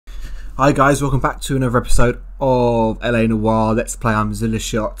Hi guys, welcome back to another episode of LA Noire. Let's play. I'm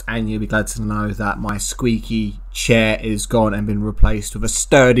Zillashots, and you'll be glad to know that my squeaky chair is gone and been replaced with a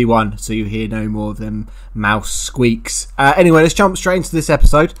sturdy one, so you hear no more of them mouse squeaks. Anyway, let's jump straight into this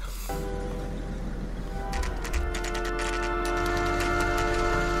episode.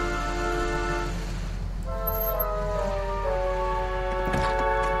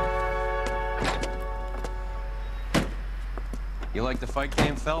 You like the fight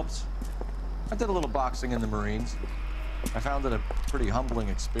game, Phelps? I did a little boxing in the Marines. I found it a pretty humbling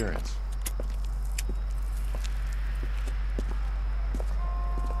experience.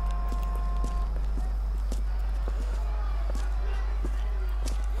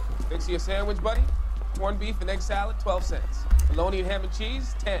 Fix you a sandwich, buddy? Corned beef and egg salad, 12 cents. Bologna and ham and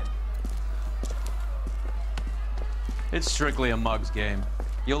cheese, 10. It's strictly a mug's game.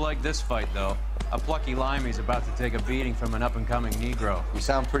 You'll like this fight, though. A Plucky Limey's about to take a beating from an up-and-coming Negro. You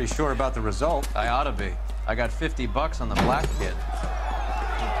sound pretty sure about the result. I ought to be. I got $50 on the black kid.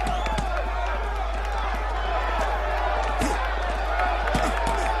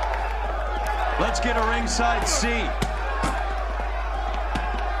 Let's get a ringside seat.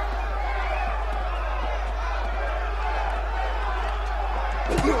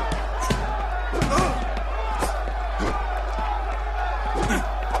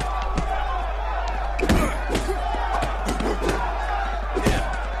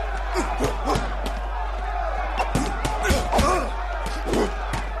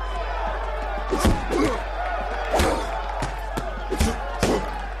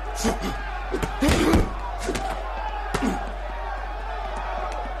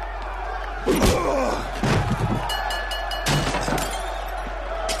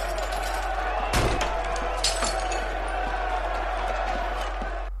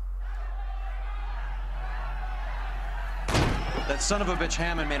 That son of a bitch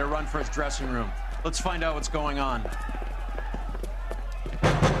Hammond made a run for his dressing room. Let's find out what's going on.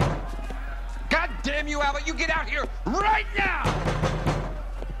 God damn you, Albert! You get out here right now!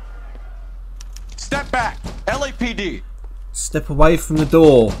 Step back! LAPD! Step away from the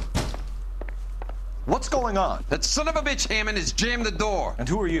door. What's going on? That son of a bitch Hammond has jammed the door. And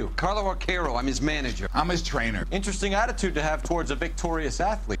who are you? Carlo Arcaro, I'm his manager. I'm his trainer. Interesting attitude to have towards a victorious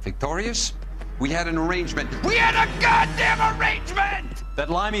athlete. Victorious? We had an arrangement. We had a goddamn arrangement!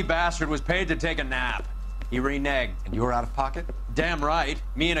 That Limey bastard was paid to take a nap. He reneged. And you were out of pocket? Damn right.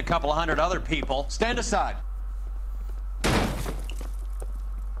 Me and a couple hundred other people. Stand aside.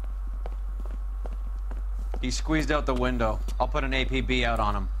 He squeezed out the window. I'll put an APB out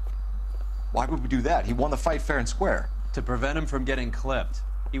on him. Why would we do that? He won the fight fair and square. To prevent him from getting clipped.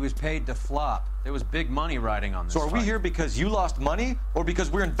 He was paid to flop. There was big money riding on this So are we fight. here because you lost money, or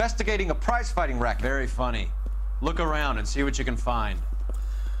because we're investigating a prize-fighting racket? Very funny. Look around and see what you can find.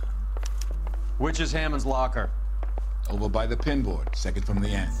 Which is Hammond's locker? Over by the pinboard, second from the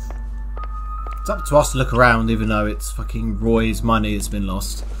end. It's up to us to look around, even though it's fucking Roy's money that's been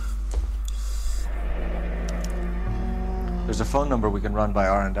lost. There's a phone number we can run by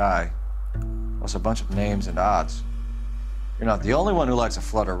R&I, plus a bunch of names and odds. You're not the only one who likes a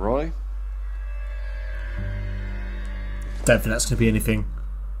flutter, Roy. Don't think that's going to be anything.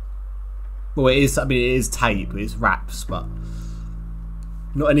 Well, it is. I mean, it is tape. It's raps, but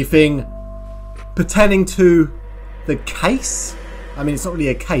not anything pertaining to the case. I mean, it's not really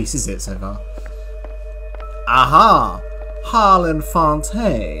a case, is it, so far? Aha! Harlan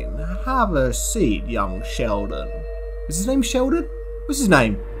Fontaine. Have a seat, young Sheldon. Is his name Sheldon? What's his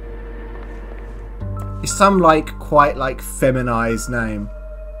name? It's some quite feminized name.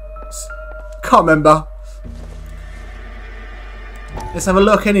 Can't remember. Let's have a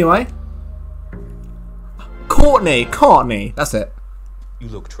look anyway. Courtney, that's it. You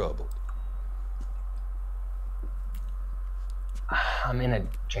look troubled. I'm in a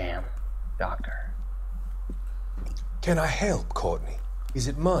jam, Doctor. Can I help, Courtney? Is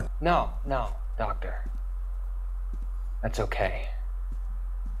it money? No, Doctor. That's okay.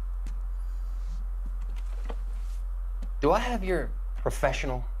 Do I have your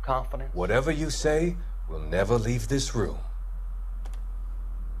professional confidence? Whatever you say, we'll never leave this room.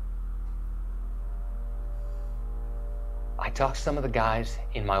 I talked some of the guys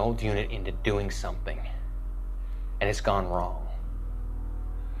in my old unit into doing something, and it's gone wrong.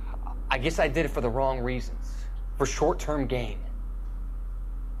 I guess I did it for the wrong reasons, for short-term gain.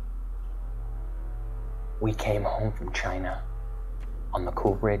 We came home from China on the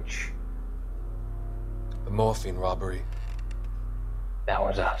Cool Ridge. The morphine robbery. That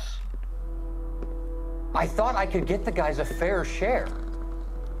was us. I thought I could get the guys a fair share.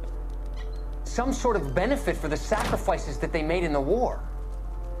 Some sort of benefit for the sacrifices that they made in the war.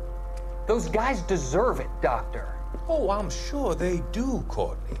 Those guys deserve it, Doctor. Oh, I'm sure they do,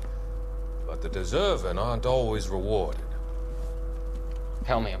 Courtney. But the deserving aren't always rewarded.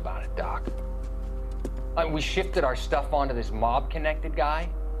 Tell me about it, Doc. We shifted our stuff onto this mob-connected guy,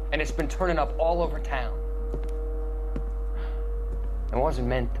 and it's been turning up all over town. It wasn't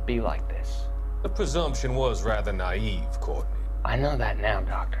meant to be like this. The presumption was rather naive, Courtney. I know that now,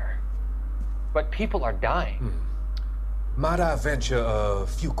 Doctor. But people are dying. Might I venture a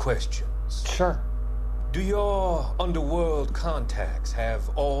few questions? Sure. Do your underworld contacts have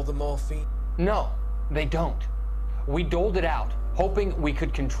all the morphine? No, they don't. We doled it out, hoping we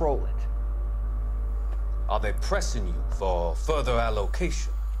could control it. Are they pressing you for further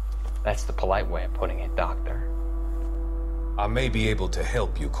allocation? That's the polite way of putting it, Doctor. I may be able to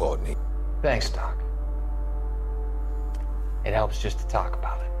help you, Courtney. Thanks, Doc. It helps just to talk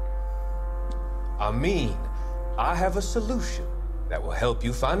about it. I mean, I have a solution that will help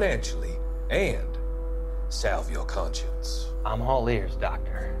you financially and salve your conscience. I'm all ears,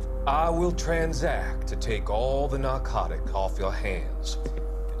 Doctor. I will transact to take all the narcotic off your hands.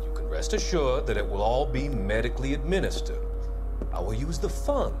 And you can rest assured that it will all be medically administered. I will use the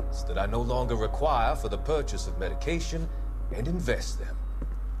funds that I no longer require for the purchase of medication and invest them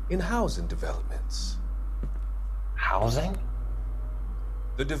in housing developments. Housing?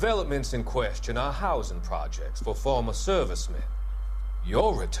 The developments in question are housing projects for former servicemen.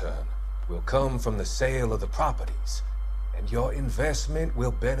 Your return will come from the sale of the properties, and your investment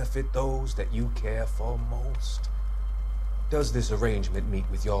will benefit those that you care for most. Does this arrangement meet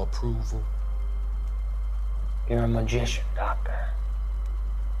with your approval? You're a magician, Doctor.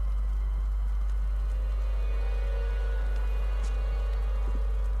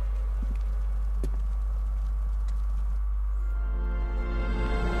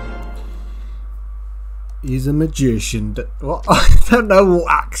 He's a magician. What? I don't know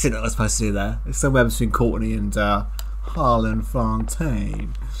what accent I was supposed to do there. It's somewhere between Courtney and Harlan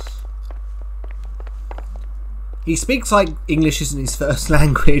Fontaine. He speaks like English isn't his first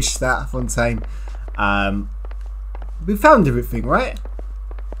language, that Fontaine. We found everything, right?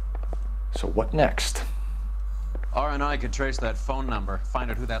 So what next? R&I could trace that phone number,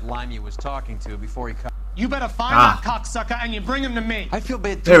 find out who that Limey was talking to before he cut. You better find that cocksucker and you bring him to me. I feel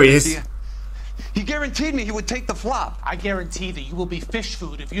bad too. There he is. He guaranteed me he would take the flop. I guarantee that you will be fish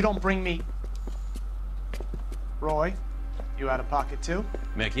food if you don't bring me... Roy, you out of pocket too?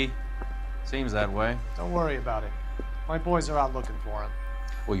 Mickey? Seems that way. Don't worry about it. My boys are out looking for him.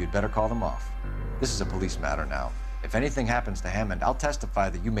 Well, you'd better call them off. This is a police matter now. If anything happens to Hammond, I'll testify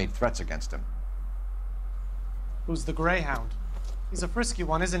that you made threats against him. Who's the Greyhound? He's a frisky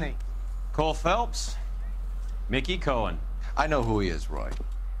one, isn't he? Cole Phelps? Mickey Cohen. I know who he is, Roy.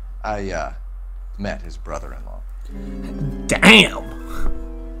 I, met his brother-in-law. Damn!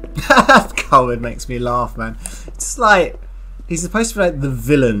 Cohen makes me laugh, man. It's like he's supposed to be like the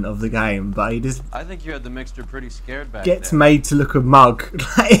villain of the game, but he just I think you had the mixture pretty scared back gets there. made to look a mug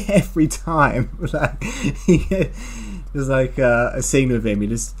like every time. Like, there's like a scene with him. He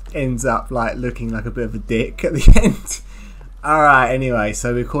just ends up like looking like a bit of a dick at the end. All right. Anyway,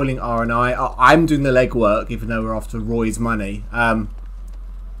 so we're calling R&I. I'm doing the legwork, even though we're after Roy's money.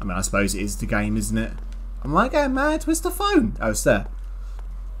 I mean, I suppose it is the game, isn't it? I'm like, going mad. Where's the phone? Oh, it's there.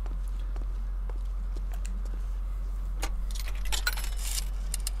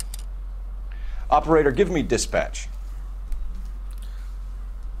 Operator, give me dispatch.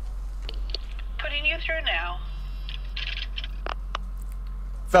 Putting you through now.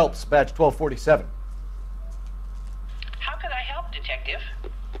 Phelps, badge 1247. How could I help, Detective?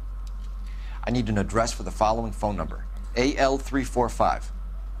 I need an address for the following phone number. AL345.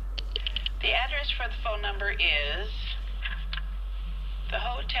 The address for the phone number is the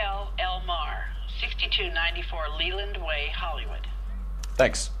Hotel El Mar, 6294 Leland Way, Hollywood.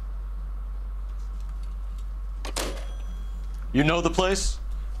 Thanks. You know the place?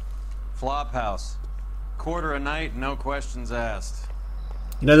 Flop house. Quarter a night, no questions asked.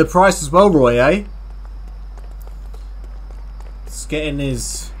 You know the price as well, Roy, eh? Let's get in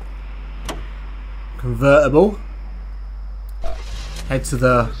his convertible. Head to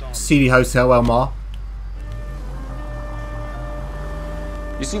the seedy Hotel El Mar.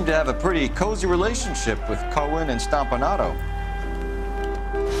 You seem to have a pretty cozy relationship with Cohen and Stompanato.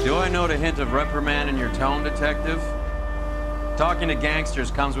 Do I note a hint of reprimand in your tone, Detective? Talking to gangsters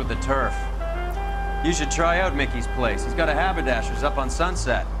comes with the turf. You should try out Mickey's place. He's got a haberdasher's up on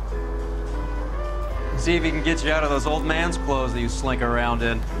Sunset. See if he can get you out of those old man's clothes that you slink around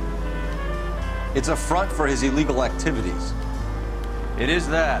in. It's a front for his illegal activities. It is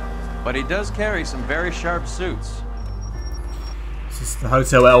that, but he does carry some very sharp suits. This is the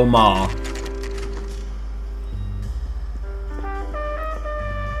Hotel El Mar.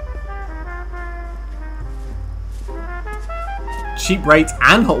 Cheap rates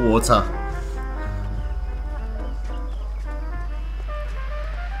and hot water.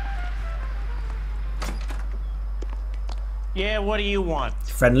 Yeah, what do you want?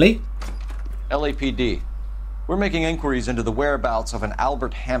 Friendly. LAPD. We're making inquiries into the whereabouts of an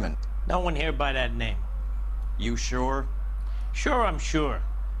Albert Hammond. No one here by that name. You sure? Sure, I'm sure.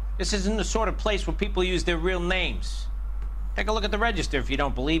 This isn't the sort of place where people use their real names. Take a look at the register if you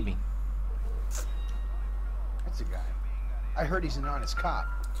don't believe me. That's a guy. I heard he's an honest cop.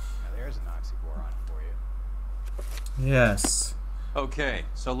 Now there's an oxymoron for you. Yes. Okay,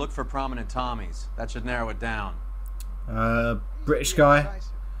 so look for prominent Tommies. That should narrow it down. British guy.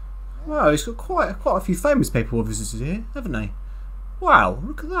 Wow, he's got quite a few famous people visited here, haven't they? Wow,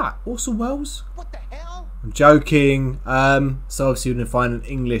 look at that. Orson Welles. What the hell? I'm joking. So obviously we're going to find an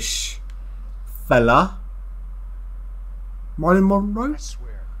English fella. Marilyn Monroe? I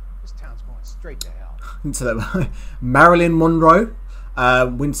swear, this town's going straight to hell. Didn't say that. Marilyn Monroe.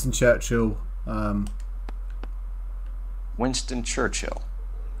 Winston Churchill. Winston Churchill.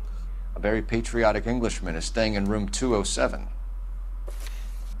 A very patriotic Englishman is staying in room 207.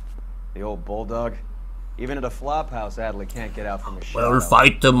 The old bulldog. Even at a flop house, Adley can't get out from his shadow. We'll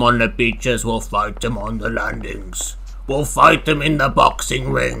fight them on the beaches, we'll fight them on the landings. We'll fight them in the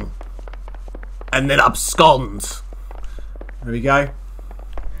boxing ring. And then abscond. There we go.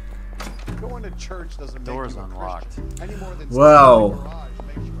 Going to church doesn't make Door's you a unlocked. Christian any more than Well,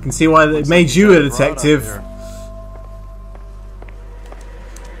 you can see why they made you a detective.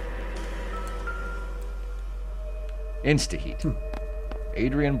 Instaheat.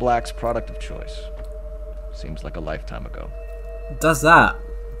 Adrian Black's product of choice. Seems like a lifetime ago. Does that.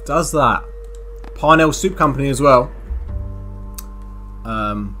 Does that. Parnell Soup Company as well.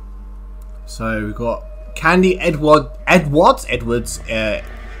 So we've got Candy Edwards,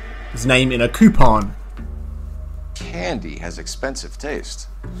 his name in a coupon. Candy has expensive taste.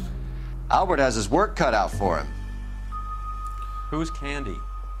 Albert has his work cut out for him. Who's Candy?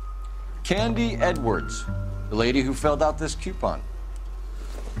 Candy Edwards, the lady who filled out this coupon.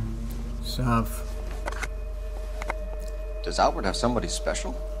 Shove. Does Albert have somebody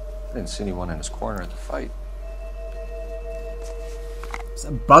special? I didn't see anyone in his corner at the fight. There's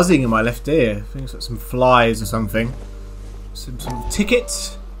a buzzing in my left ear. I think it's like some flies or something. Some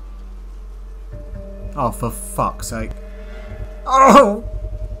tickets. Oh, for fuck's sake. Oh!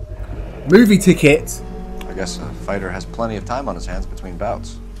 Movie ticket. I guess a fighter has plenty of time on his hands between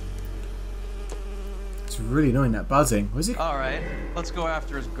bouts. It's really annoying, that buzzing. Was it? Alright, let's go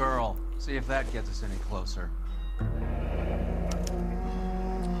after his girl. See if that gets us any closer.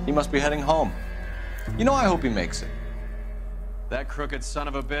 He must be heading home. You know, I hope he makes it. That crooked son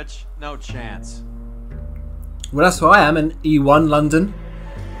of a bitch? No chance. Well, that's where I am in E1 London.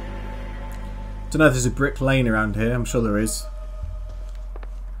 Don't know if there's a Brick Lane around here. I'm sure there is.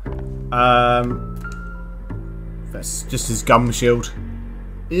 That's just his gum shield.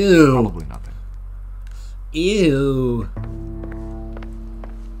 Ew. Probably nothing. Ew.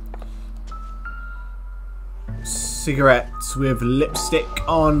 Cigarettes with lipstick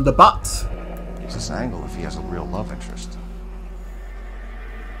on the butt. Use this angle if he has a real love interest.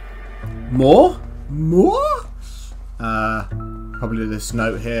 More? More? Probably this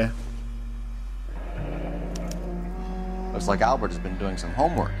note here. Looks like Albert has been doing some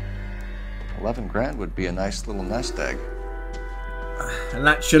homework. 11 grand would be a nice little nest egg. And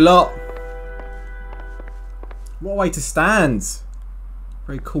that's your lot. What a way to stand.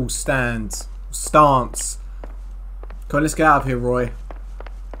 Very cool stand. Stance. Come on, let's get out of here, Roy.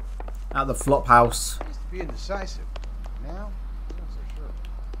 Out of the flop house. Used to be indecisive. Now, I'm not so sure.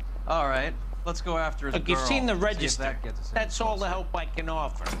 Alright, let's go after his Look, girl. you've seen the See if register. that gets us any That's all the closer. help I can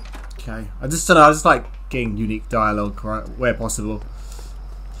offer. Okay. I just don't know. I just like getting unique dialogue right, where possible.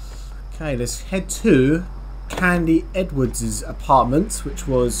 Okay, let's head to Candy Edwards' apartment, which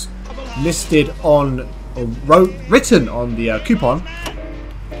was listed on, or written on the coupon.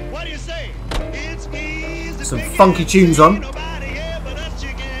 What do you say? It's easy. Some funky tunes on.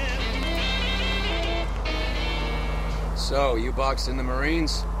 So, you boxed in the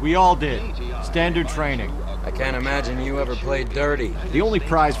Marines? We all did. Standard training. I can't imagine you ever played dirty. The only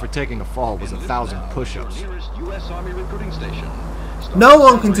prize for taking a fall was 1,000 push-ups. No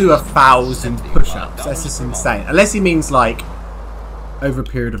one can do 1,000 push-ups. That's just insane. Unless he means like over a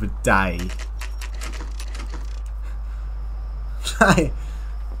period of a day.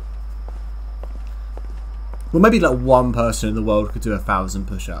 Well, maybe like one person in the world could do 1,000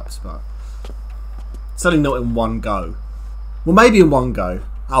 push-ups, but certainly not in one go. Well, maybe in one go.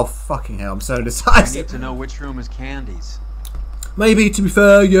 Oh, fucking hell, I'm so I indecisive. need to know which room is Candy's. Maybe, to be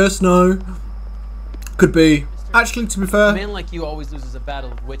fair, yes, no. Could be. Actually, to be A fair... man like you always loses a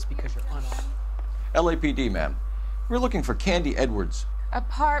battle of wits because you're unarmed. LAPD, ma'am. We're looking for Candy Edwards.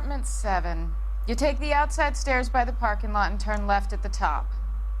 Apartment 7. You take the outside stairs by the parking lot and turn left at the top.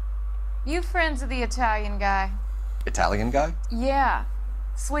 You friends of the Italian guy? Italian guy? Yeah.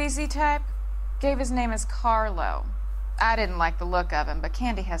 Sleazy type? Gave his name as Carlo. I didn't like the look of him, but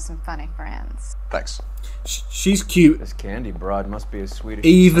Candy has some funny friends. Thanks. She's cute. This Candy broad must be as sweet as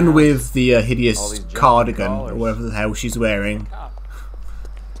Even with the All hideous these giant cardigan, collars. or whatever the hell she's wearing.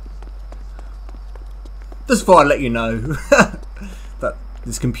 Just thought I'd let you know that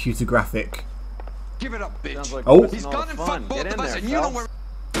this computer graphic. Give it up, bitch. Like Oh. He's gone and fucked both of us, and you know where.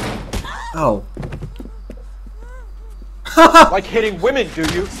 Oh. Like hitting women, do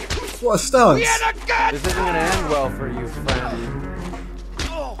you? What a stance. This isn't gonna end well for you, friend.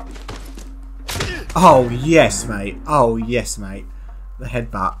 Oh, yes, mate. Oh, yes, mate. The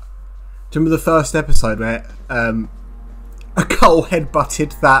headbutt. Do you remember the first episode where a Cole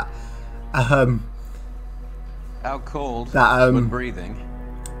headbutted that Out cold, that but breathing.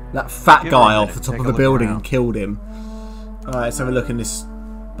 that fat Give guy her a off minute, the top take of a the look building around. and killed him? Alright, let's have a look in this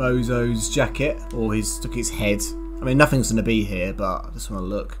bozo's jacket. Or his head. I mean, nothing's going to be here, but I just want to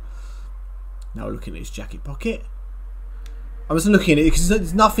look. Now we're looking at his jacket pocket. I'm just looking at it because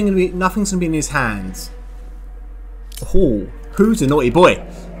there's nothing's going to be in his hands. Oh, who's a naughty boy?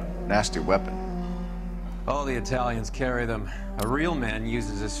 Nasty weapon. All the Italians carry them. A real man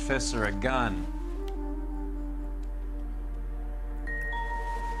uses his fists or a gun.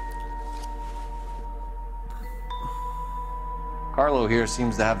 Carlo here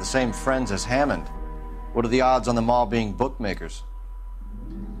seems to have the same friends as Hammond. What are the odds on them all being bookmakers?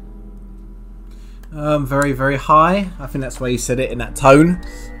 Very, very high. I think that's why you said it in that tone.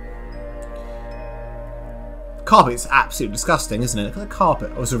 Carpet's absolutely disgusting, isn't it? Look at the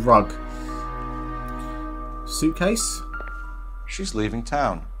carpet. Oh, it's a rug. Suitcase? She's leaving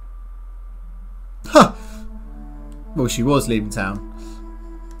town. Huh! Well, she was leaving town.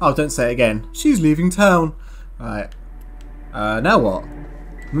 Oh, don't say it again. She's leaving town. Right. Now what?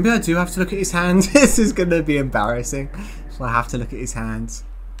 Maybe I do have to look at his hands. This is going to be embarrassing. So I have to look at his hands.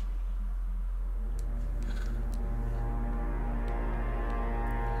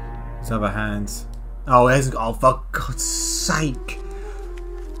 His other hands. Oh, there's... Oh, for God's sake.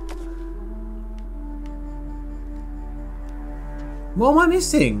 What am I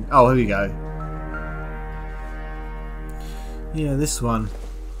missing? Oh, here we go. Yeah, this one.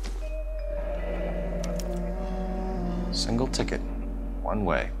 Single ticket. One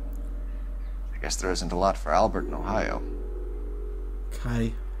way. I guess there isn't a lot for Albert in Ohio.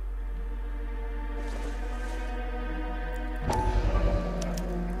 Okay.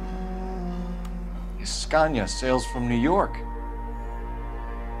 Scania sails from New York.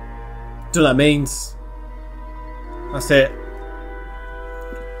 Do you know what that means? That's it.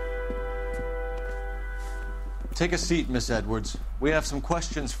 Take a seat, Miss Edwards. We have some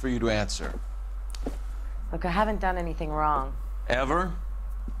questions for you to answer. Look, I haven't done anything wrong. Ever?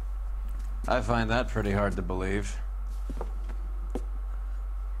 I find that pretty hard to believe.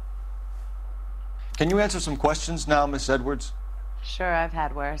 Can you answer some questions now, Miss Edwards? Sure, I've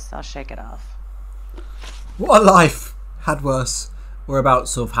had worse. I'll shake it off. What a life. Had worse.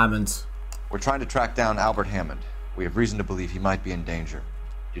 Whereabouts of Hammond? We're trying to track down Albert Hammond. We have reason to believe he might be in danger.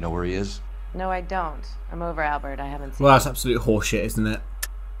 Do you know where he is? No, I don't. I'm over Albert. I haven't seen Well, him. that's absolute horseshit, isn't it?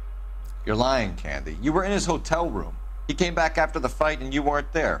 You're lying, Candy. You were in his hotel room. He came back after the fight and you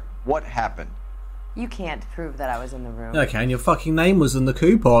weren't there. What happened? You can't prove that I was in the room. Okay, and your fucking name was on the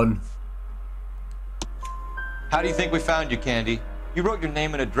coupon. How do you think we found you, Candy? You wrote your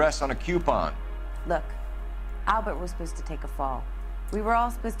name and address on a coupon. Look, Albert was supposed to take a fall. We were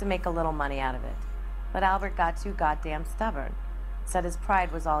all supposed to make a little money out of it. But Albert got too goddamn stubborn. Said his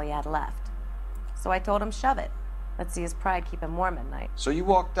pride was all he had left. So I told him shove it. Let's see his pride keep him warm at night. So you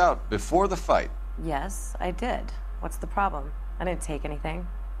walked out before the fight? Yes, I did. What's the problem? I didn't take anything.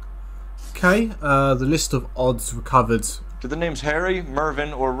 Okay, the list of odds recovered. Do the names Harry,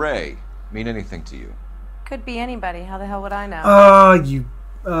 Mervyn, or Ray mean anything to you? Could be anybody. How the hell would I know?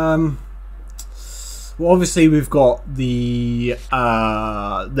 Well, obviously we've got the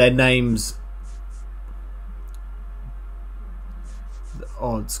their names. The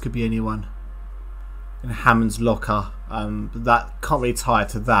odds could be anyone. In Hammond's locker, but that can't really tie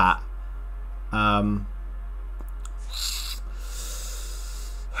to that.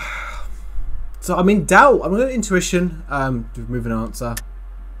 So I mean, doubt. I'm going to intuition. Remove an answer.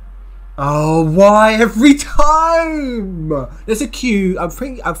 Oh, why every time? Let's accuse. I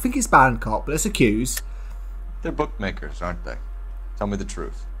think it's Bangkok, but let's accuse. They're bookmakers, aren't they? Tell me the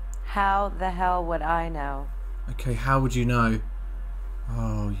truth. How the hell would I know? Okay, how would you know?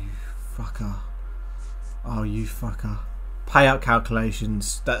 Oh, you fucker. Oh, you fucker. Payout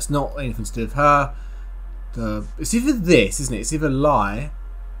calculations. That's not anything to do with her. It's either this, isn't it? It's either lie.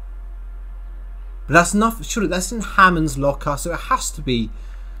 But that's not. Surely that's in Hammond's locker, so it has to be.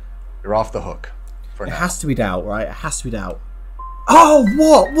 You're off the hook. For now. It has to be doubt, right? It has to be doubt. Oh,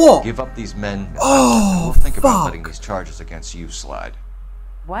 what? What? Give up these men. Oh, we'll think about fuck. letting these charges against you slide.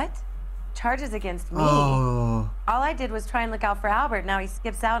 What? Charges against me? Oh. All I did was try and look out for Albert. Now he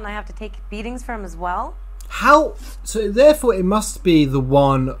skips out and I have to take beatings for him as well? How? So therefore it must be the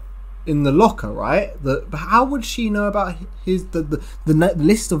one in the locker, right? But how would she know about the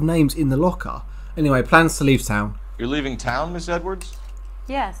list of names in the locker? Anyway, plans to leave town. You're leaving town, Miss Edwards?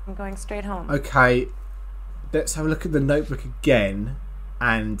 Yes, I'm going straight home. Okay, let's have a look at the notebook again.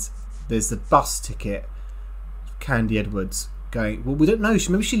 And there's the bus ticket. Candy Edwards going. Well, we don't know.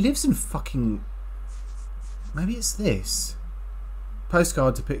 Maybe she lives in fucking. Maybe it's this.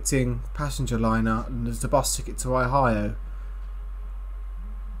 Postcard depicting passenger liner, and there's the bus ticket to Ohio.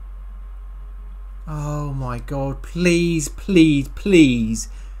 Oh my god, please, please, please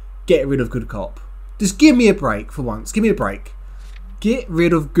get rid of Good Cop. Just give me a break for once. Give me a break. Get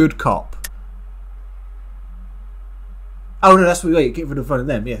rid of Good Cop. Oh no, that's what we get rid of one of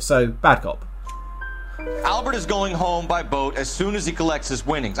them. Yeah, so Bad Cop. Albert is going home by boat as soon as he collects his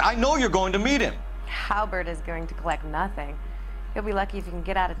winnings. I know you're going to meet him. Albert is going to collect nothing. He'll be lucky if he can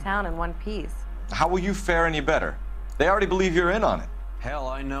get out of town in one piece. How will you fare any better? They already believe you're in on it. Hell,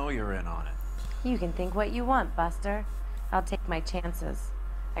 I know you're in on it. You can think what you want, Buster. I'll take my chances.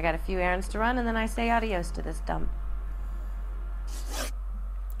 I got a few errands to run and then I say adios to this dump.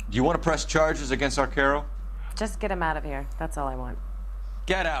 Do you want to press charges against Arcaro? Just get him out of here. That's all I want.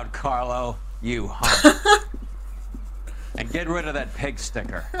 Get out, Carlo, you hunk. And get rid of that pig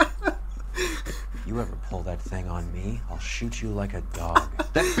sticker. You ever pull that thing on me, I'll shoot you like a dog.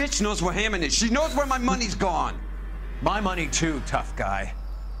 That bitch knows where Hammond is. She knows where my money's gone. My money too, tough guy.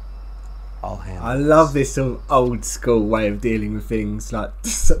 I'll handle I love this sort of old school way of dealing with things, like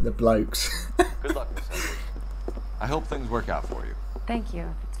the blokes. Good luck, Miss Edwards. I hope things work out for you. Thank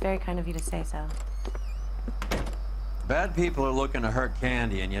you. It's very kind of you to say so. Bad people are looking to hurt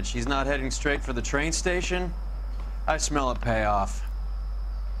Candy, and yet she's not heading straight for the train station? I smell a payoff.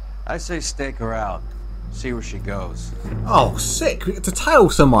 I say stake her out. See where she goes. Oh, sick. We get to tail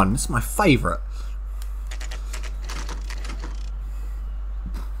someone. This is my favourite.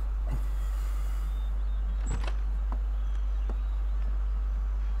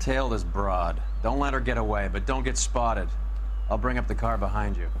 Tail this broad. Don't let her get away, but don't get spotted. I'll bring up the car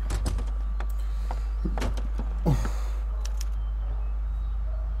behind you.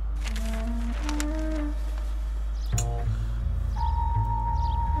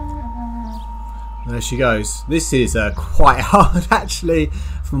 There she goes. This is quite hard, actually,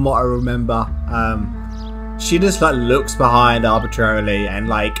 from what I remember. She just like looks behind arbitrarily and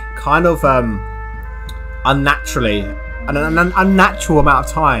like kind of unnaturally, an unnatural amount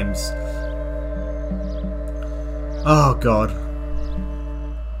of times. Oh god.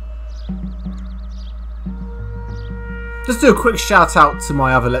 Just do a quick shout out to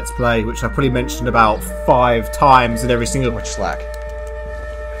my other Let's Play, which I probably mentioned about 5 times in every single. Much slack.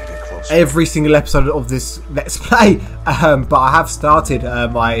 Every single episode of this Let's Play, but I have started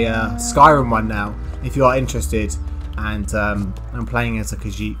my Skyrim one now, if you are interested, and I'm playing as a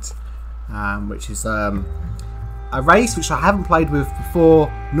Khajiit, which is a race which I haven't played with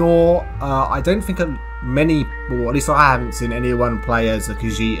before, nor I don't think many, or at least I haven't seen anyone play as a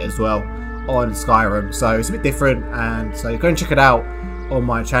Khajiit as well on Skyrim, so it's a bit different, and so go and check it out on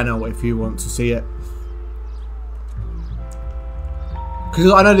my channel if you want to see it.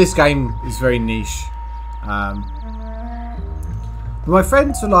 Because I know this game is very niche. But my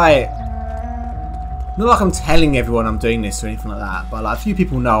friends are like... Not like I'm telling everyone I'm doing this or anything like that. But like, a few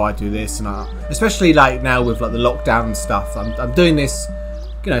people know I do this. And especially like now with like the lockdown and stuff. I'm doing this...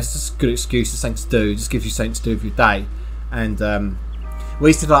 You know, it's just a good excuse. It's something to do. It just gives you something to do with your day. And we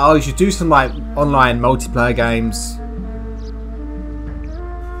used to like, oh, you should do some like online multiplayer games.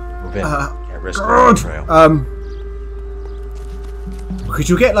 Move in. Can't risk the trail. Because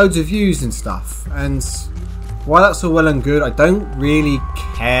you'll get loads of views and stuff, and while that's all well and good, I don't really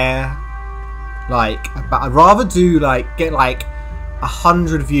care. Like, but I'd rather do like get like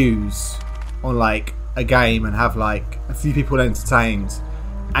 100 views on like a game and have like a few people entertained,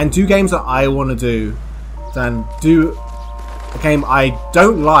 and do games that I want to do, than do a game I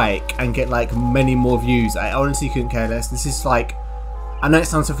don't like and get like many more views. I honestly couldn't care less. This is like, I know it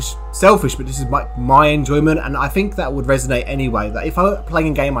sounds selfish, but this is my enjoyment, and I think that would resonate anyway. That if I were playing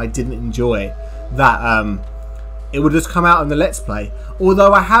a game I didn't enjoy, that it would just come out in the Let's Play.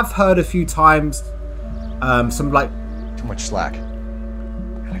 Although I have heard a few times some like too much slack.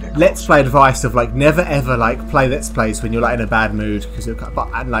 Let's Play advice of like never ever like play Let's Plays when you're like in a bad mood, because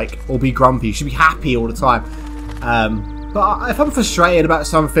or be grumpy. You should be happy all the time. But if I'm frustrated about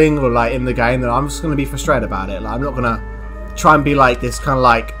something or like in the game, then I'm just gonna be frustrated about it. Like, I'm not gonna try and be like this kind of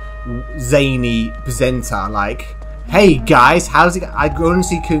like zany presenter. Like, hey guys, how's it? I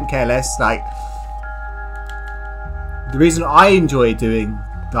honestly couldn't care less. Like, the reason I enjoy doing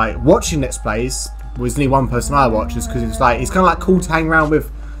like watching Let's Plays was only one person I watch, is because it's kind of like cool to hang around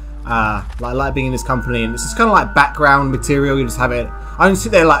with. Like being in this company, and it's just kind of like background material. You just have it. I don't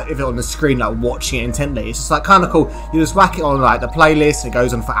sit there like if it's on the screen like watching it intently. It's just like kind of cool. You just whack it on like the playlist, and it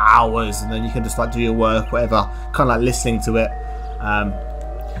goes on for hours, and then you can just like do your work, whatever. Kind of like listening to it.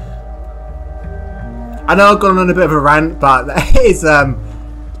 I know I've gone on a bit of a rant, but that is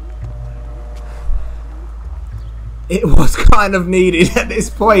it was kind of needed at this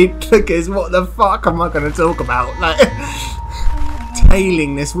point, because what the fuck am I going to talk about? Like,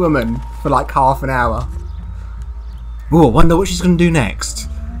 tailing this woman for like half an hour. Oh, I wonder what she's going to do next.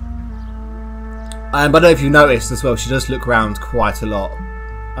 But I don't know if you noticed as well, she does look around quite a lot.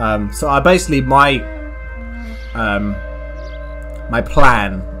 So I basically, my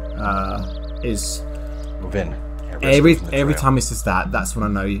plan is move in. Every time it says that, that's when I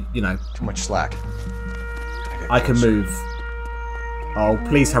know, you know, too much slack. I can move. Oh,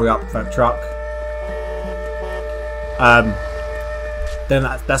 please hurry up, that truck. Then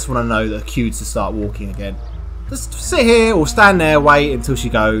that's when I know the cue to start walking again. Just sit here or stand there, wait until she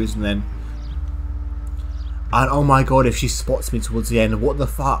goes, and then. And oh my god, if she spots me towards the end, what the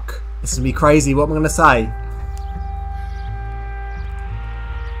fuck? This is gonna be crazy. What am I gonna say?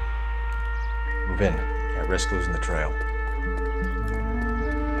 Move in. Can't risk losing the trail.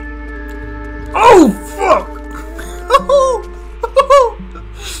 Oh fuck!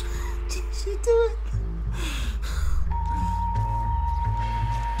 Did she do it?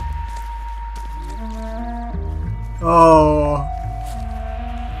 Oh.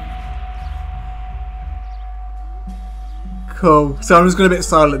 Cool. So I'm just going to be a bit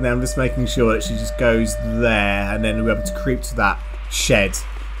silent now. I'm just making sure that she just goes there, and then we're able to creep to that shed.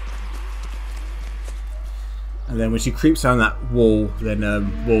 And then when she creeps down that wall, then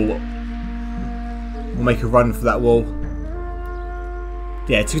we'll make a run for that wall.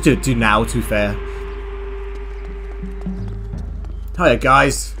 Yeah, to do now, to be fair. Hiya,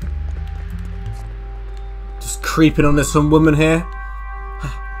 guys. Just creeping on this some woman here.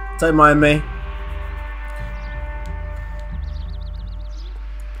 Don't mind me.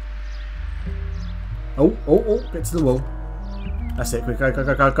 Oh, get to the wall. That's it, quick,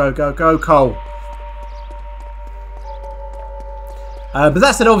 go, Cole. But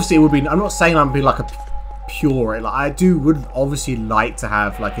that said, obviously it would be, I'm not saying I'm being like a pure, like I would obviously like to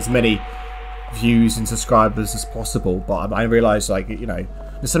have like as many views and subscribers as possible, but I realise, like, you know,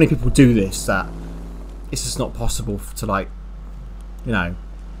 there's so many people do this that it's just not possible to, like, you know,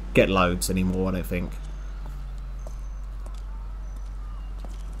 get loads anymore, I don't think.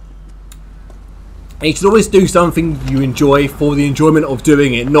 And you should always do something you enjoy for the enjoyment of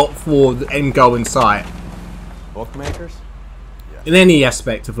doing it, not for the end goal in sight. Bookmakers? In any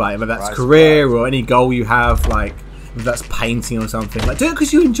aspect of, like, whether that's career or any goal you have, like, if that's painting or something, like, do it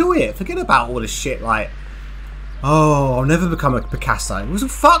because you enjoy it. Forget about all this shit, like, oh, I'll never become a Picasso. Well,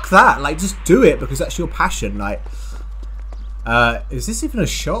 fuck that. Like, just do it because that's your passion. Like, is this even a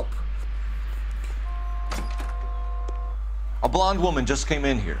shop? A blonde woman just came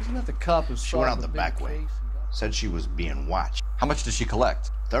in here. Isn't that the cop who She went out the back way. Said she was being watched. How much did she collect?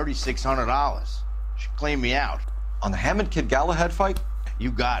 $3,600. She cleaned me out. On the Hammond Kid Galahad fight?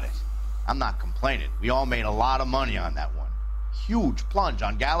 You got it. I'm not complaining. We all made a lot of money on that one. Huge plunge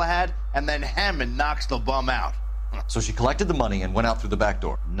on Galahad, and then Hammond knocks the bum out. So she collected the money and went out through the back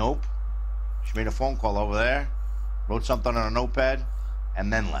door? Nope. She made a phone call over there, wrote something on a notepad,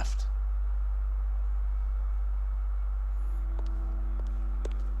 and then left.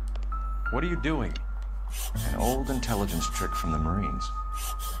 What are you doing? An old intelligence trick from the Marines.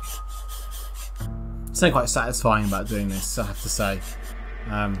 Something quite satisfying about doing this, I have to say.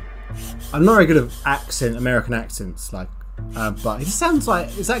 I'm not very good at American accents, like, but he just sounds like,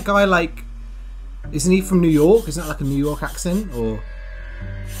 is that guy like, isn't he from New York? Isn't that like a New York accent, or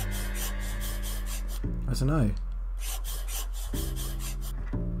I don't know.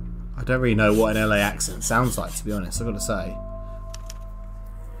 I don't really know what an LA accent sounds like, to be honest, I've got to say.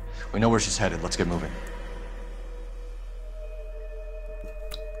 We know where she's headed. Let's get moving.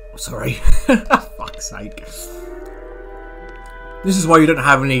 Sorry. Fuck's sake. This is why you don't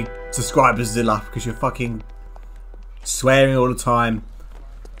have any subscribers, Zilla, because you're fucking swearing all the time.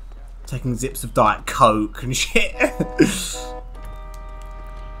 Taking zips of Diet Coke and shit.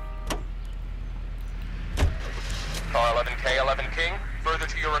 R11K11 King, further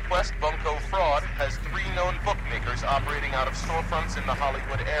to your request, Bunko Fraud has 3 known bookmakers operating out of storefronts in the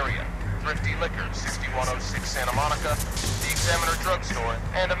Hollywood area. Thrifty Liquor, 6106 Santa Monica, the Examiner Drugstore,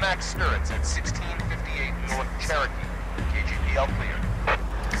 and a Max Spirits at 1658 North Cherokee. KGPL clear.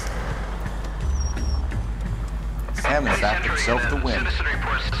 Hammond backed himself to win.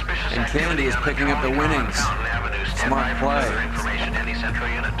 And Candy is picking up the winnings. Smart play.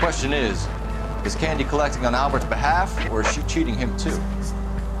 Question is Candy collecting on Albert's behalf, or is she cheating him too?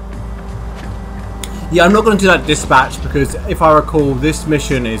 Yeah, I'm not going to do that dispatch because if I recall, this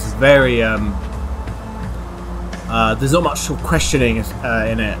mission is very there's not much sort of questioning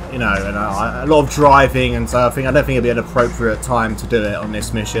in it, you know, and a lot of driving, and so I don't think it'll be an appropriate time to do it on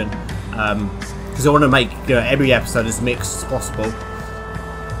this mission because I want to make, you know, every episode as mixed as possible,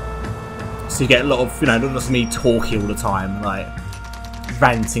 so you get a lot of, you know, not just me talking all the time, like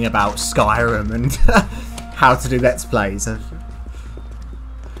ranting about Skyrim and how to do Let's Plays.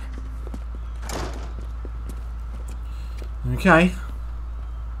 Okay.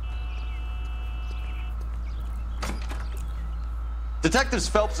 Detectives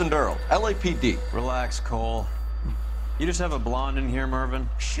Phelps and Earl, LAPD. Relax, Cole. You just have a blonde in here, Mervyn?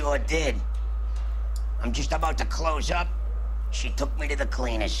 Sure did. I'm just about to close up. She took me to the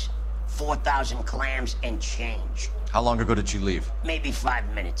cleaners. 4,000 clams and change. How long ago did she leave? Maybe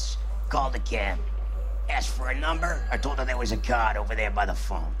 5 minutes. Called a cab. Asked for a number. I told her there was a card over there by the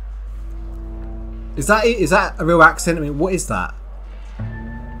phone. Is that a real accent? I mean, what is that?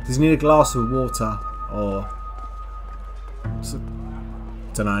 Does he need a glass of water or?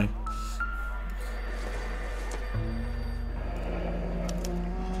 Don't know.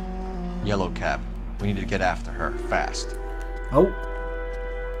 Yellow cab. We need to get after her fast. Oh.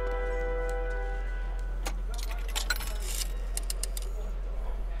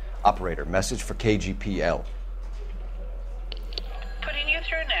 Operator, message for KGPL. Putting you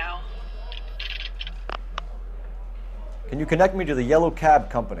through now. Can you connect me to the Yellow Cab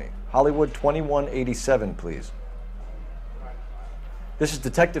Company? Hollywood 2187, please. This is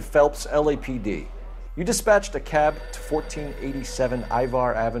Detective Phelps, LAPD. You dispatched a cab to 1487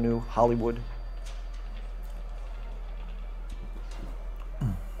 Ivar Avenue, Hollywood.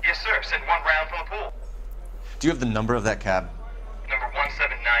 Yes, sir. Send 1 round from the pool. Do you have the number of that cab? Number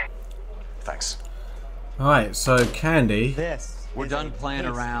 179. Thanks. Alright, so Candy. We're done playing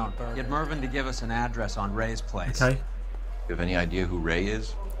around. Get Mervyn to give us an address on Ray's place. Okay. You have any idea who Ray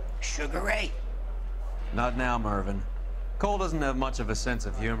is? Sugar Ray? Not now, Mervyn. Cole doesn't have much of a sense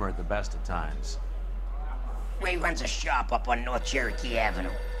of humor at the best of times. Ray runs a shop up on North Cherokee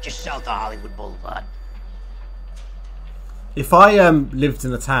Avenue, just south of Hollywood Boulevard. If I lived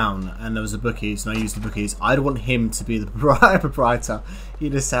in a town and there was a bookies and I used the bookies, I'd want him to be the proprietor. He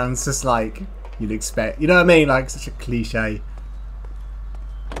just sounds just like you'd expect. You know what I mean? Like such a cliche.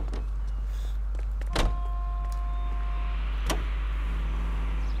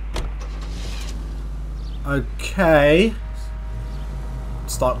 Okay.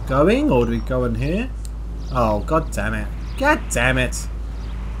 Start going, or do we go in here? Oh, god damn it. God damn it.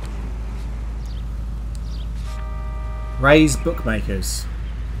 Ray's Bookmakers.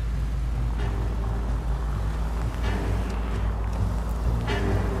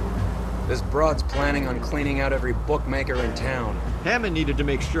 This broad's planning on cleaning out every bookmaker in town. Hammond needed to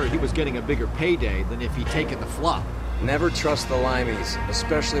make sure he was getting a bigger payday than if he'd taken the flop. Never trust the Limeys,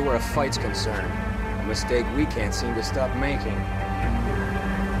 especially where a fight's concerned. A mistake we can't seem to stop making.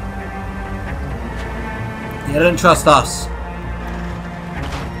 You don't trust us.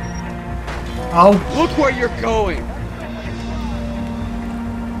 Oh. Look where you're going!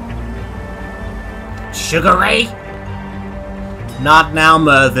 Sugar Ray? Not now,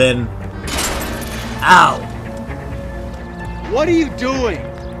 Mervyn. Ow. What are you doing?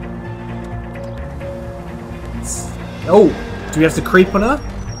 Oh, do we have to creep on her?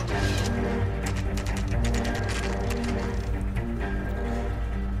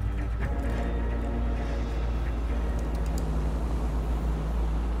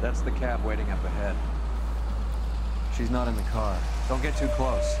 That's the cab waiting up ahead. She's not in the car. Don't get too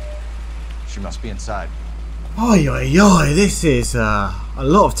close. She must be inside. Oi, oi, oi, this is a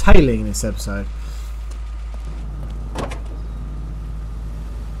lot of tailing in this episode.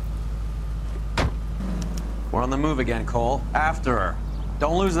 We're on the move again, Cole. After her.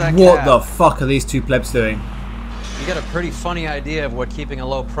 Don't lose that What cab. the fuck are these two plebs doing? You got a pretty funny idea of what keeping a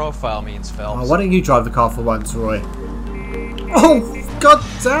low profile means, Phelps. Oh, why don't you drive the car for once, Roy? Oh, god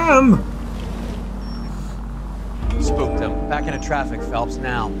damn! Spooked him. Back into traffic, Phelps,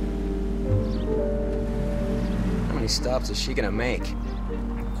 now. How many stops is she gonna make?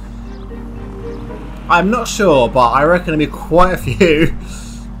 I'm not sure, but I reckon it'll be quite a few.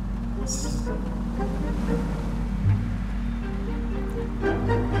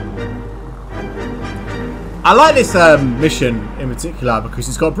 I like this mission in particular because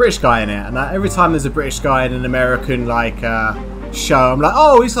it's got a British guy in it, and every time there's a British guy in an American like show, I'm like,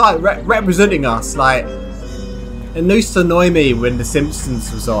 oh, he's like representing us. Like, it used to annoy me when The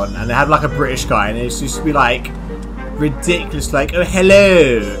Simpsons was on, and they had like a British guy, and it used to be like ridiculous, like, oh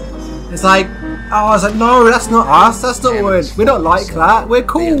hello. It's like, oh, I was like, no, that's not us. That's not what we're not like that. We're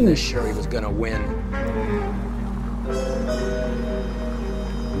cool. Sure, he was gonna win.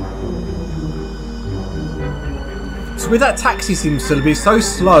 So with that taxi seems to be so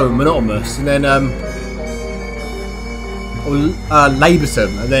slow and monotonous, and then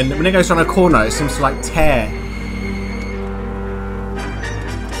laboursome, and then when it goes around a corner, it seems to like tear.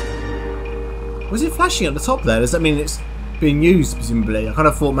 Was it flashing at the top there? Does that mean it's being used, presumably? I kind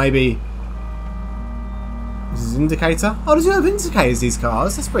of thought maybe this is an indicator. Oh, does it have indicators, these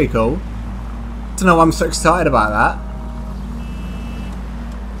cars? That's pretty cool. Don't know why I'm so excited about that.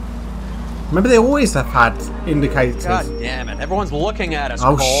 Remember, they always have had indicators. God damn it. Everyone's looking at us,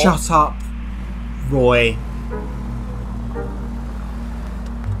 Oh, Cole. shut up, Roy.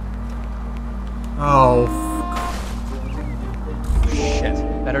 Oh. Shit.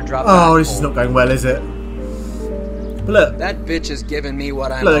 Better drop Oh, back, this is Cole. not going well, is it? But look. That bitch is giving me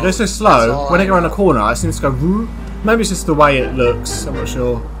what I'm Look, they go so That's slow. all When I they go around know. the corner, it seems to go. Woo. Maybe it's just the way it looks. I'm not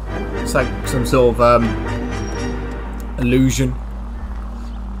sure. It's like some sort of illusion.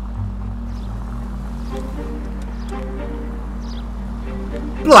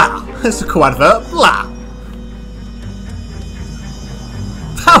 Blah! That's a cool advert. Blah!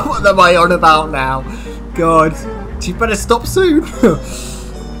 What am I on about now? God, you better stop soon.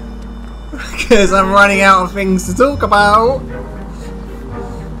 Because I'm running out of things to talk about.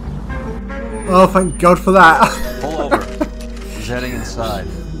 Oh, thank God for that. Pull over. He's heading inside.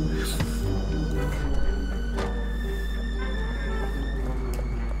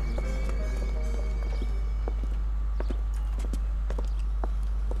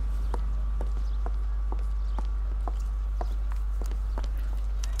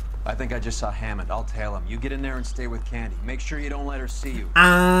 I think I just saw Hammond. I'll tail him. You get in there and stay with Candy. Make sure you don't let her see you.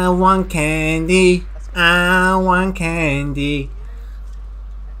 I want candy. I want candy.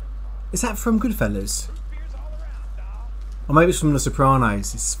 Is that from Goodfellas? Or maybe it's from The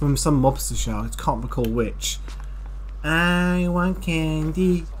Sopranos. It's from some mobster show. I can't recall which. I want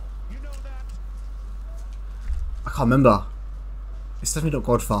candy. I can't remember. It's definitely not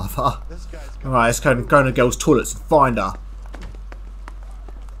Godfather. Alright, let's go in the girls' toilets and find her.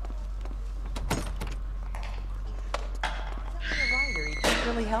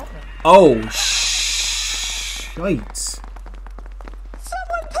 Really help me. Oh, shite. Someone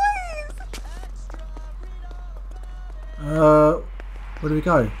please! Where do we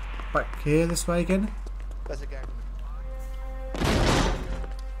go? Back here, this way again?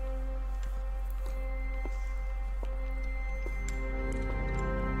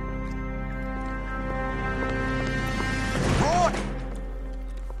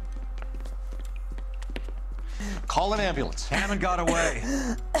 Call an ambulance. Hammond got away.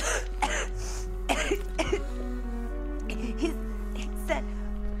 He said...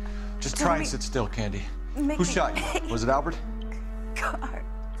 Just Tell try me- and sit still, Candy. Make Who me- shot you? Was it Albert? Car.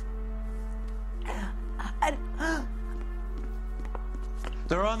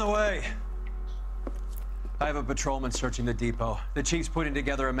 They're on the way. I have a patrolman searching the depot. The chief's putting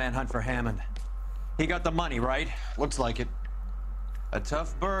together a manhunt for Hammond. He got the money, right? Looks like it. A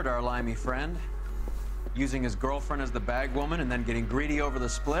tough bird, our Limey friend. Using his girlfriend as the bag woman and then getting greedy over the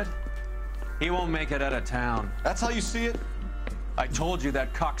split. He won't make it out of town. That's how you see it? I told you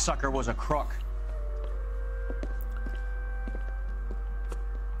that cocksucker was a crook.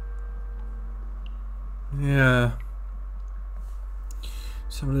 Yeah.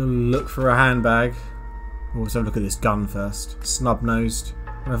 Let's have a little look for a handbag. Oh, let's have a look at this gun first. Snub-nosed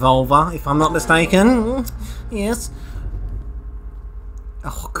revolver, if I'm not mistaken. Yes.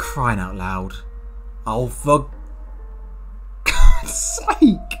 Oh, crying out loud. Oh, for God's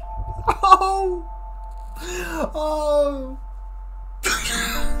sake. Oh. Oh.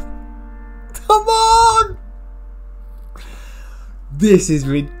 Come on. This is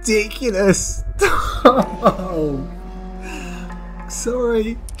ridiculous. Oh.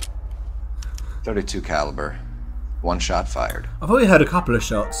 Sorry. 32 caliber. 1 shot fired. I've already heard a couple of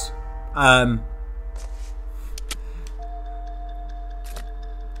shots. Let's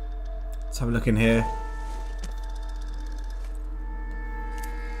have a look in here.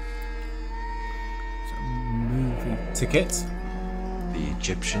 Movie ticket. The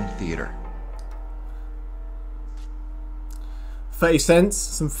Egyptian Theater. 30 cents.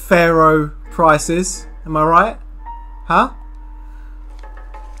 Some pharaoh prices. Am I right? Huh?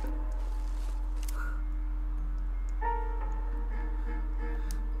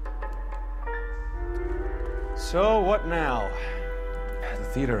 So, what now? The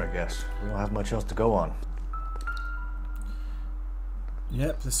theater, I guess. We don't have much else to go on.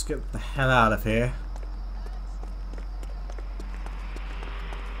 Yep, let's get the hell out of here.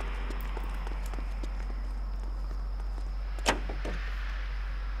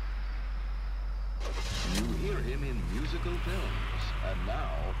 You hear him in musical films, and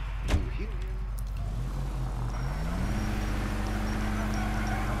now you hear him.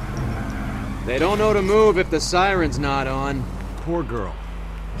 They don't know to move if the siren's not on. Poor girl.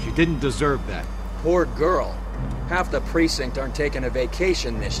 She didn't deserve that. Poor girl. Half the precinct aren't taking a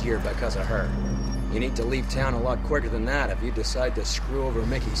vacation this year because of her. You need to leave town a lot quicker than that if you decide to screw over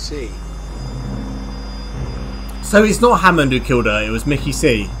Mickey C. So it's not Hammond who killed her, it was Mickey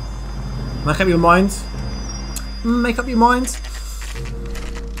C. Make up your mind. Make up your mind.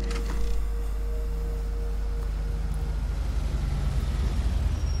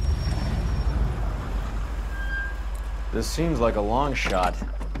 This seems like a long shot.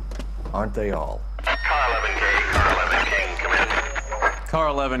 Aren't they all? Car 11K, Car 11 King, come in. Car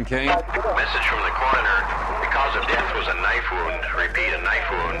 11 King. Message from the coroner. The cause of death was a knife wound. Repeat, a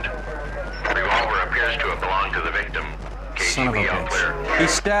knife wound. Revolver appears to have belonged to the victim. Son of a KGB all clear. bitch. He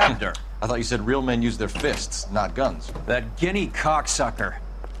stabbed her. I thought you said real men use their fists, not guns. That guinea cocksucker.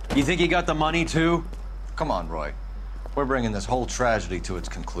 You think he got the money too? Come on, Roy. We're bringing this whole tragedy to its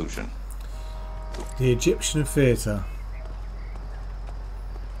conclusion. The Egyptian Theatre.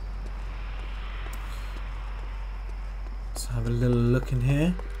 Let's have a little look in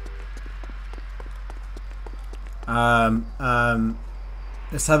here.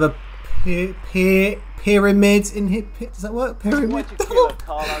 Let's have a pyramid in here. Does that work? Pyramid.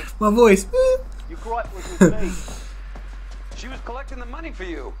 My voice. Your gripe was with me. She was collecting the money for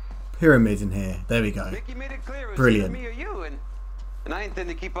you. Pyramid in here. There we go. Mickey made it clear it was Brilliant. either me or you, and I intend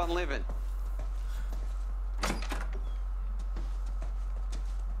to keep on living.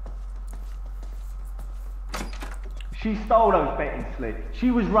 She stole those betting slips. She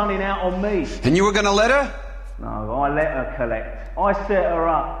was running out on me. And you were gonna let her? No, I let her collect. I set her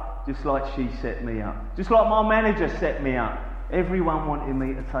up, just like she set me up. Just like my manager set me up. Everyone wanted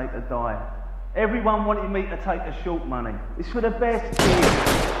me to take a dive. Everyone wanted me to take the short money. It's for the best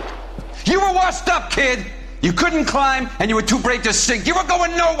kid. You were washed up, kid! You couldn't climb, and you were too brave to sink. You were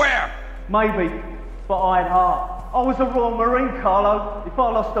going nowhere! Maybe, but I had heart. I was a Royal Marine, Carlo. If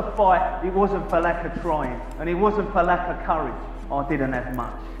I lost a fight, it wasn't for lack of trying, and it wasn't for lack of courage. I didn't have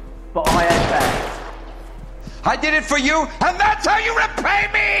much, but I had that. I did it for you, and that's how you repay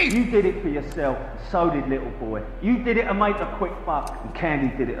me! You did it for yourself, so did little boy. You did it to make a quick buck, and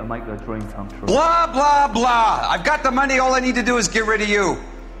Candy did it to make her dream come true. Blah, blah, blah. I've got the money, all I need to do is get rid of you.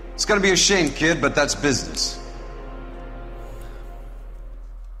 It's gonna be a shame, kid, but that's business.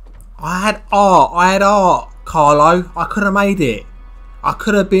 I had art, Carlo. I could have made it. I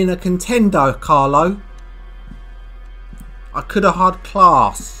could have been a contender, Carlo. I could have had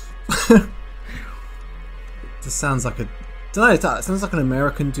class. This sounds like a... don't know, it sounds like an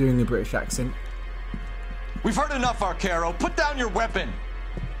American doing a British accent. We've heard enough, Arcaro. Put down your weapon.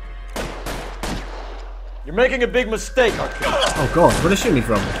 You're making a big mistake, Arcaro. Oh god, where did they shoot me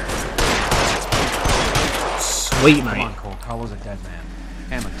from? Sweet, mate. Come on, Cole. Carlo's a dead man.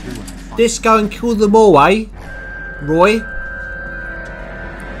 Hammond too. This go and kill them all, eh? Roy?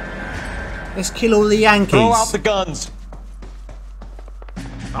 Let's kill all the Yankees. Throw out the guns.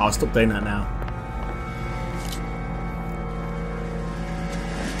 Oh, I'll stop doing that now.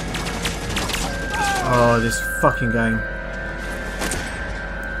 Oh, this fucking game.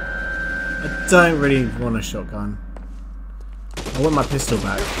 I don't really want a shotgun. I want my pistol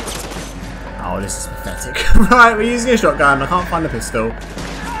back. Oh, this is pathetic. Right, we're using a shotgun. I can't find a pistol.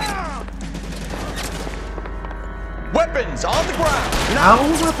 Weapons on the ground. How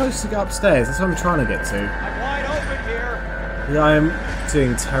am I supposed to go upstairs? That's what I'm trying to get to. I'm wide open here. Yeah, I am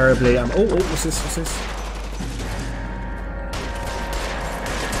doing terribly. Oh, what's this? What's this?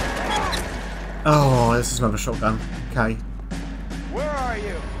 Oh, this is another shotgun. Okay. Where are you?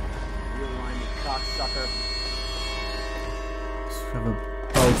 You Limey cocksucker. Have a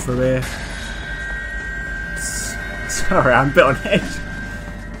bowl through here. Sorry, I'm a bit on edge.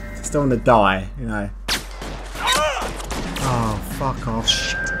 Just don't want to die, you know. Oh, fuck off.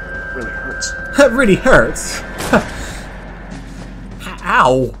 Shit. Really hurts. That really hurts.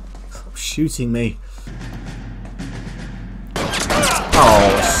 Ow! Stop shooting me.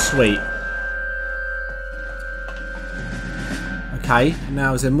 Oh, sweet. Okay, and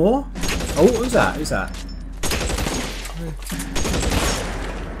now is there more? Oh, who's that? Who's that?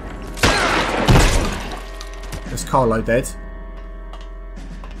 There's Carlo dead.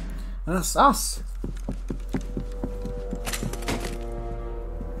 And that's us.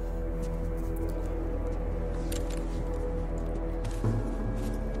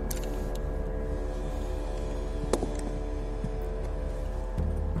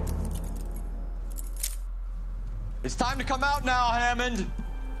 It's time to come out now, Hammond.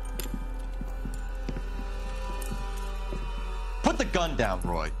 Put the gun down,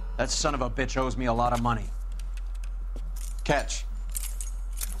 Roy. That son of a bitch owes me a lot of money. Catch.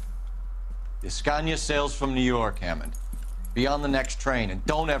 The Scania sails from New York, Hammond. Be on the next train and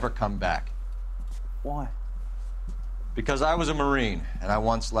don't ever come back. Why? Because I was a Marine and I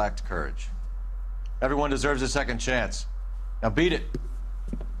once lacked courage. Everyone deserves a second chance. Now beat it.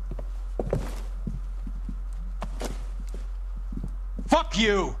 Fuck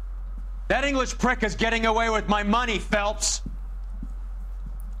you! That English prick is getting away with my money, Phelps!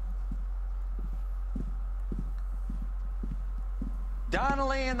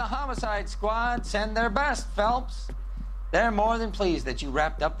 Donnelly and the homicide squad send their best, Phelps. They're more than pleased that you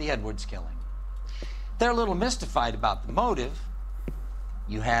wrapped up the Edwards killing. They're a little mystified about the motive.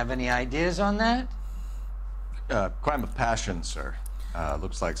 You have any ideas on that? Crime of passion, sir.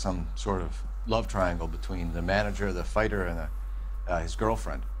 Looks like some sort of love triangle between the manager, the fighter, and his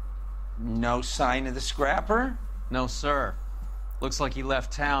girlfriend. No sign of the scrapper? No, sir. Looks like he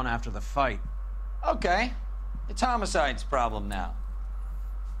left town after the fight. Okay. It's homicide's problem now.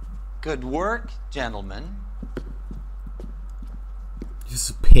 Good work, gentlemen.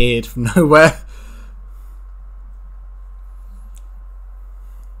 Just appeared from nowhere.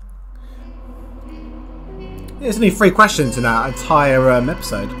 There's only 3 questions in that entire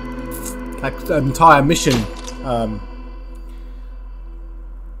episode. Like, entire mission.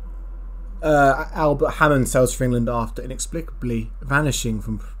 Albert Hammond sails for England after inexplicably vanishing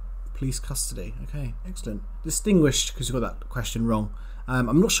from police custody. Okay, excellent. Distinguished, because you got that question wrong.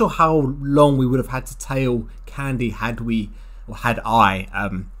 I'm not sure how long we would have had to tail Candy had I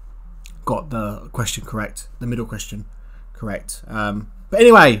got the question correct, the middle question correct. But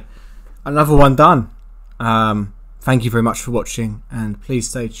anyway, another one done. Thank you very much for watching, and please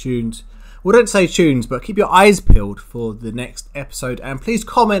stay tuned. Well, don't stay tuned, but keep your eyes peeled for the next episode, and please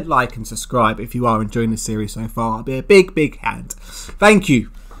comment, like, and subscribe if you are enjoying the series so far. It'll be a big hand. Thank you.